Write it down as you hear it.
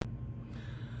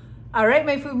All right,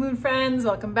 my Food Mood friends,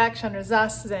 welcome back. Chandra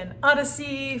Zas in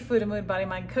Odyssey, Food and Mood Body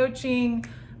Mind Coaching.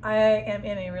 I am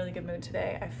in a really good mood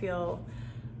today. I feel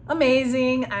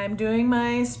amazing. I'm doing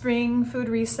my spring food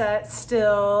reset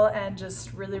still and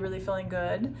just really feeling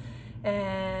good.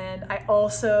 And I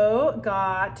also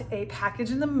got a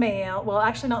package in the mail. Well,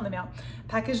 actually not in the mail.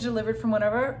 Package delivered from one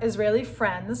of our Israeli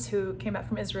friends who came back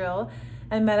from Israel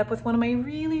and met up with one of my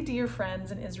really dear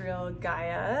friends in Israel,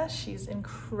 Gaia. She's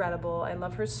incredible. I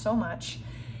love her so much.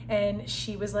 And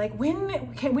she was like, when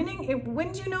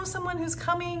do you know someone who's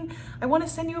coming? I want to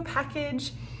send you a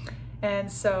package. And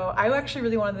so I actually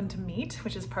really wanted them to meet,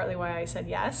 which is partly why I said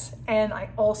yes. And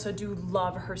I also do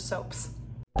love her soaps.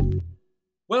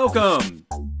 Welcome!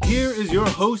 Here is your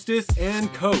hostess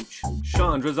and coach,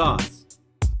 Chandra Zas,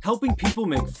 helping people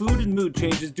make food and mood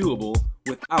changes doable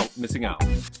without missing out.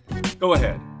 Go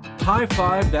ahead, high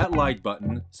five that like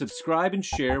button, subscribe and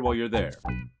share while you're there.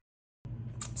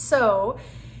 So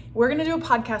we're gonna do a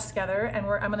podcast together and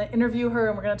I'm gonna interview her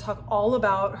and we're gonna talk all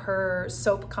about her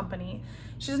soap company.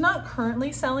 She's not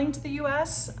currently selling to the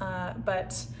US,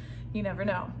 but you never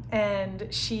know. And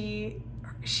she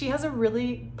has a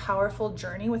really powerful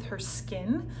journey with her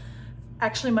skin.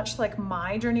 Actually, much like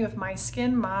my journey with my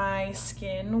skin,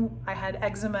 I had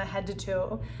eczema head to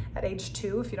toe at age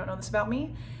 2, if you don't know this about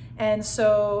me. And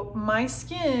so my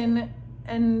skin,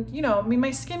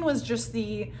 my skin was just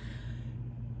the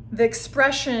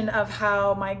expression of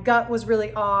how my gut was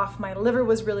really off, my liver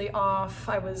was really off,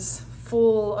 I was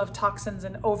full of toxins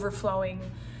and overflowing.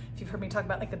 If you've heard me talk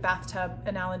about like the bathtub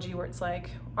analogy where it's like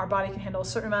our body can handle a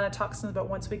certain amount of toxins, but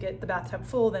once we get the bathtub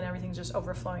full, then everything's just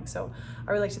overflowing. So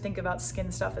I really like to think about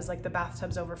skin stuff as like the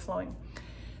bathtub's overflowing.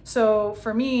 So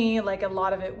for me, like a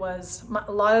lot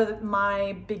of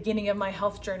my beginning of my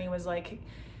health journey was like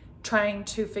trying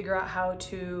to figure out how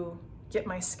to get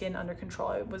my skin under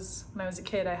control. It was when I was a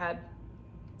kid, I had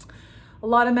a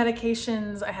lot of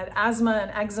medications. I had asthma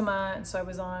and eczema, and so I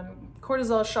was on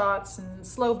cortisol shots and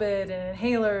Slowbid and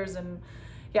inhalers. And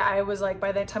yeah, I was like,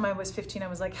 by the time I was 15, I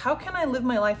was like, how can I live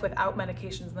my life without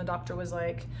medications? And the doctor was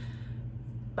like,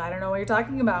 I don't know what you're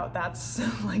talking about. That's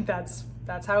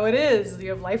how it is. You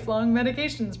have lifelong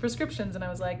medications, prescriptions. And I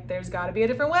was like, there's gotta be a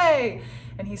different way.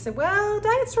 And he said, well,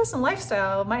 diet, stress, and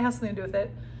lifestyle might have something to do with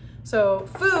it. So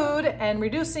food and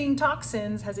reducing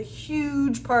toxins has a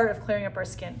huge part of clearing up our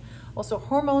skin. Also,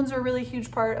 hormones are a really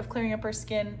huge part of clearing up our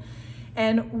skin.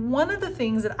 And one of the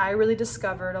things that I really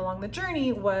discovered along the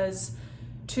journey was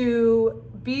to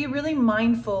be really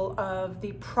mindful of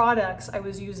the products I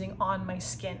was using on my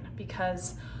skin,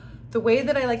 because the way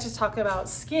that I like to talk about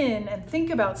skin and think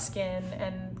about skin,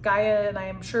 and Gaia and I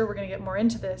am sure we're going to get more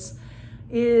into this,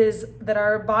 is that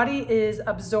our body is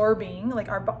absorbing, like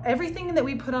everything that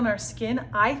we put on our skin,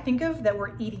 I think of that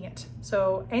we're eating it.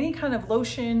 So any kind of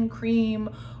lotion, cream,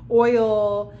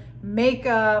 oil,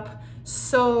 makeup,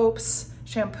 soaps,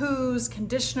 shampoos,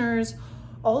 conditioners,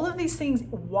 all of these things,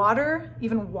 water,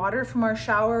 even water from our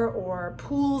shower or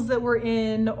pools that we're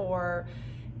in, or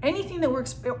anything that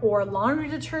works, or laundry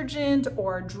detergent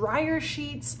or dryer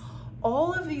sheets,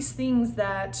 all of these things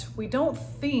that we don't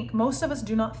think, most of us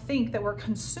do not think that we're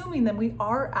consuming them, we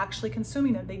are actually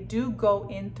consuming them. They do go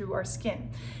in through our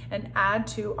skin and add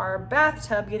to our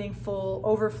bathtub getting full,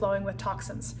 overflowing with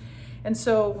toxins. And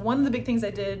so one of the big things I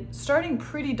did starting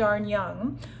pretty darn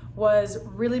young was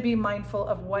really be mindful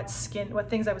of what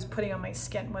things I was putting on my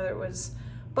skin, whether it was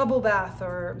bubble bath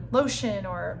or lotion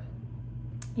or,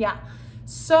 yeah.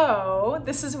 So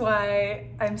this is why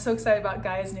I'm so excited about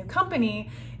Gaia's new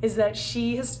company, is that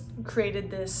she has created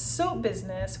this soap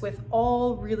business with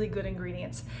all really good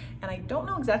ingredients. And I don't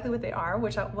know exactly what they are,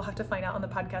 which we'll have to find out on the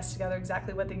podcast together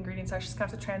exactly what the ingredients are. She's gonna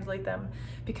have to translate them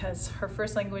because her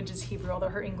first language is Hebrew, although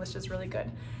her English is really good.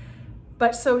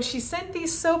 But so she sent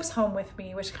these soaps home with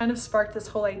me, which kind of sparked this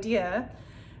whole idea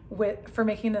for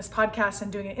making this podcast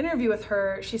and doing an interview with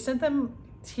her. She sent them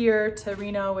here to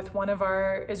Reno with one of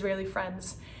our Israeli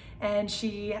friends. And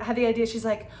she had the idea, she's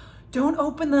like, don't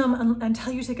open them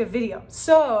until you take a video.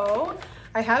 So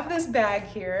I have this bag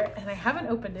here and I haven't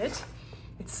opened it.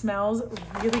 It smells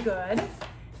really good.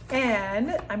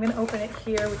 And I'm gonna open it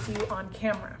here with you on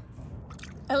camera.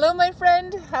 Hello, my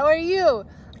friend, how are you?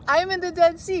 I'm in the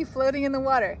Dead Sea, floating in the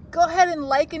water. Go ahead and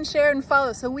like and share and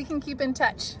follow so we can keep in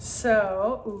touch.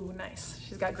 So, ooh, nice.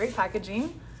 She's got great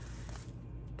packaging.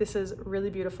 This is really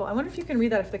beautiful. I wonder if you can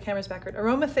read that if the camera's backward.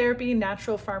 Aromatherapy,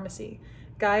 Natural Pharmacy.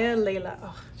 Gaia Leila.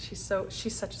 Oh, she's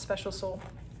such a special soul.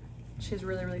 She's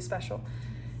really special.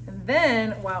 And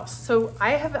then, wow, so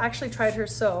I have actually tried her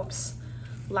soaps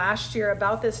last year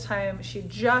about this time. She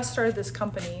just started this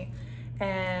company,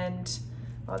 and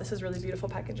oh, this is really beautiful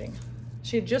packaging.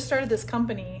 She had just started this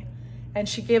company and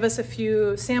she gave us a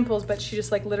few samples, but she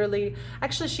just like literally,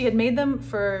 actually she had made them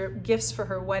for gifts for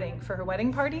her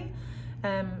wedding party.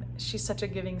 She's such a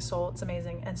giving soul, it's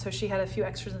amazing. And so she had a few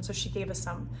extras and so she gave us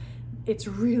some. It's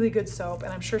really good soap,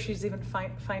 and I'm sure she's even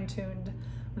fine-tuned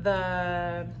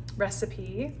the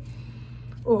recipe.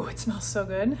 Oh, it smells so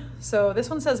good. So this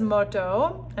one says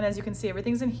moto, and as you can see,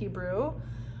 everything's in Hebrew,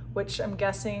 which I'm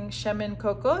guessing shemen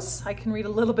kokos. I can read a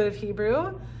little bit of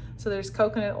Hebrew. So there's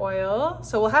coconut oil.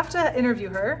 So we'll have to interview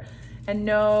her and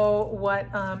know what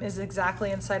is exactly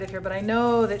inside of here. But I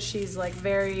know that she's like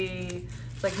very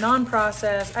like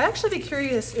non-processed. I'd actually be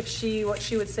curious if what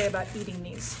she would say about eating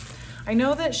these. I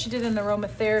know that she did an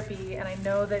aromatherapy, and I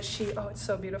know that she, oh, it's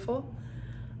so beautiful.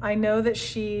 I know that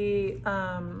she,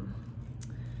 I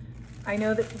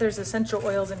know that there's essential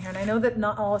oils in here, and I know that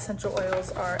not all essential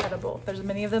oils are edible. There's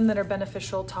many of them that are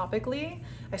beneficial topically.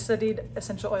 I studied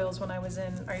essential oils when I was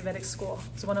in Ayurvedic school.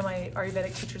 It's one of my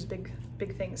Ayurvedic teacher's big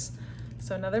things.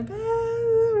 So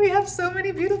we have so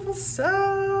many beautiful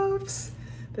soaps.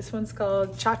 This one's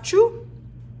called Chachu.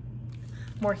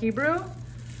 More Hebrew.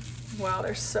 Wow,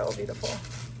 they're so beautiful.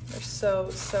 They're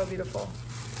so beautiful.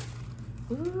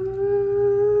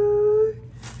 Ooh.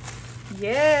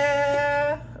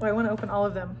 Yeah. Oh, I want to open all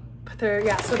of them. But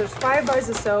so there's 5 bars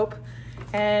of soap,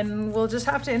 and we'll just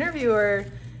have to interview her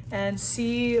and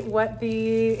see what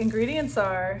the ingredients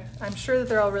are. I'm sure that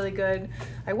they're all really good.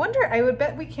 I would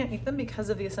bet we can't eat them because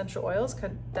of the essential oils,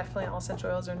 because definitely all essential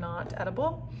oils are not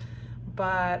edible.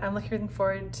 But I'm looking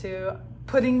forward to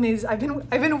putting these. I've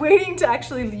been waiting to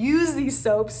actually use these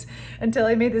soaps until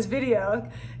I made this video,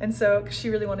 and so she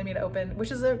really wanted me to open,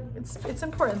 which is it's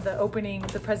important,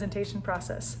 the presentation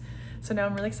process. So now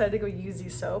I'm really excited to go use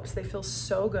these soaps. They feel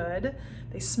so good,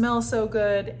 they smell so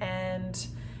good, and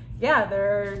yeah,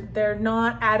 they're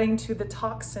not adding to the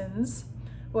toxins.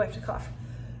 Oh, I have to cough.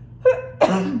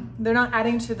 They're not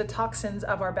adding to the toxins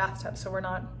of our bathtub, so we're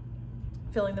not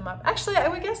filling them up. Actually, I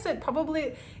would guess that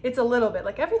probably it's a little bit,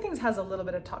 like everything has a little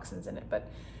bit of toxins in it, but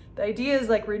the idea is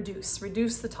like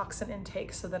reduce the toxin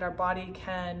intake so that our body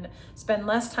can spend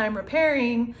less time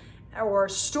repairing or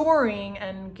storing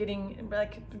and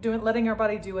letting our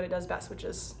body do what it does best, which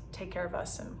is take care of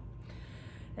us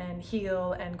and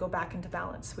heal and go back into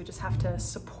balance. We just have to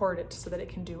support it so that it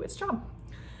can do its job.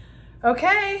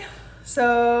 Okay.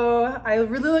 So I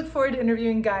really look forward to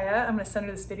interviewing Gaia. I'm going to send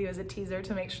her this video as a teaser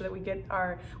to make sure that we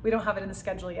don't have it in the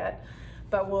schedule yet,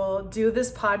 but we'll do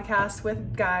this podcast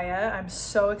with Gaia. I'm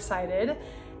so excited,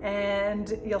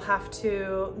 and you'll have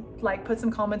to like put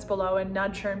some comments below and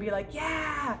nudge her and be like,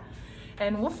 yeah,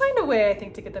 and we'll find a way, I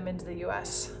think, to get them into the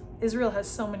US. Israel has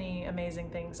so many amazing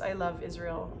things. I love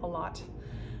Israel a lot,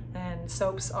 and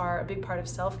soaps are a big part of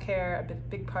self-care, a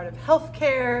big part of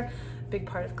healthcare, a big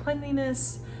part of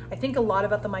cleanliness. I think a lot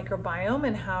about the microbiome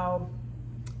and how,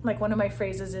 like, one of my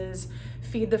phrases is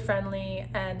feed the friendly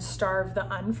and starve the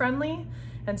unfriendly.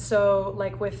 And so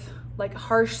like with like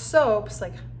harsh soaps,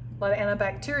 like a lot of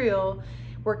antibacterial,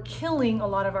 we're killing a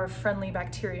lot of our friendly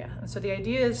bacteria. And so the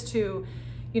idea is to,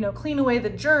 clean away the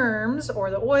germs or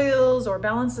the oils or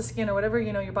balance the skin or whatever,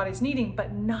 your body's needing,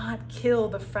 but not kill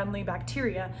the friendly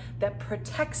bacteria that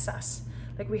protects us.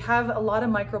 Like, we have a lot of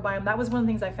microbiome. That was one of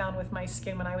the things I found with my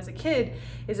skin when I was a kid,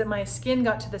 is that my skin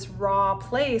got to this raw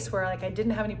place where like I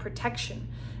didn't have any protection.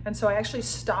 And so I actually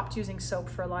stopped using soap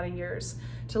for a lot of years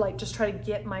to like just try to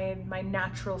get my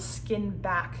natural skin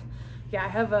back. Yeah, I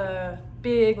have a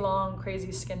big, long,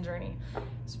 crazy skin journey.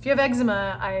 So if you have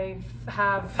eczema, I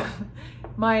have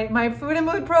my food and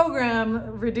mood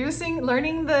program,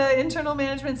 learning the internal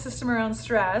management system around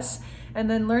stress, and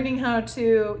then learning how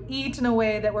to eat in a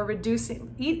way that we're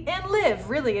eat and live.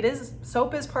 Really,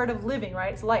 soap is part of living,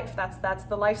 right? It's life. That's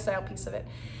the lifestyle piece of it,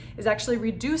 is actually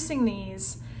reducing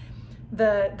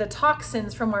the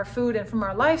toxins from our food and from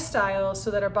our lifestyle so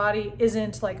that our body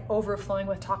isn't like overflowing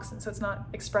with toxins. So it's not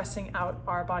expressing out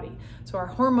our body. So our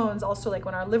hormones also, like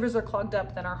when our livers are clogged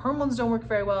up, then our hormones don't work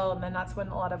very well. And then that's when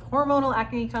a lot of hormonal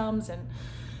acne comes. And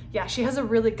yeah,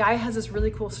 Gaia has this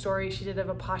really cool story. She did a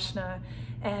Vipassana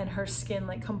and her skin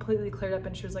like completely cleared up,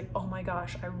 and she was like, oh my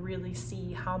gosh, I really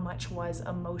see how much was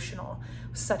emotional.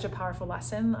 It was such a powerful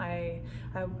lesson.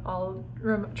 I'll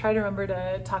try to remember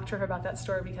to talk to her about that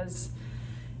story, because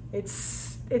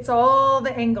it's all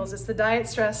the angles. It's the diet,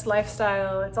 stress,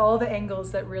 lifestyle. It's all the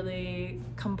angles that really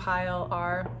compile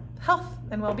our health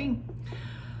and well-being.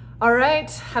 All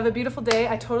right, have a beautiful day.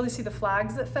 I totally see the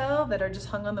flags that fell that are just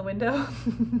hung on the window.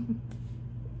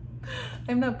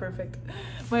 I'm not perfect.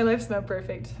 My life's not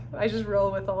perfect. I just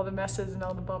roll with all the messes and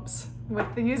all the bumps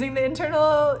using the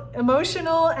internal,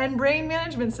 emotional, and brain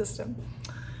management system.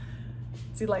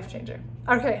 It's a life changer.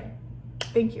 Okay,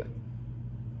 thank you.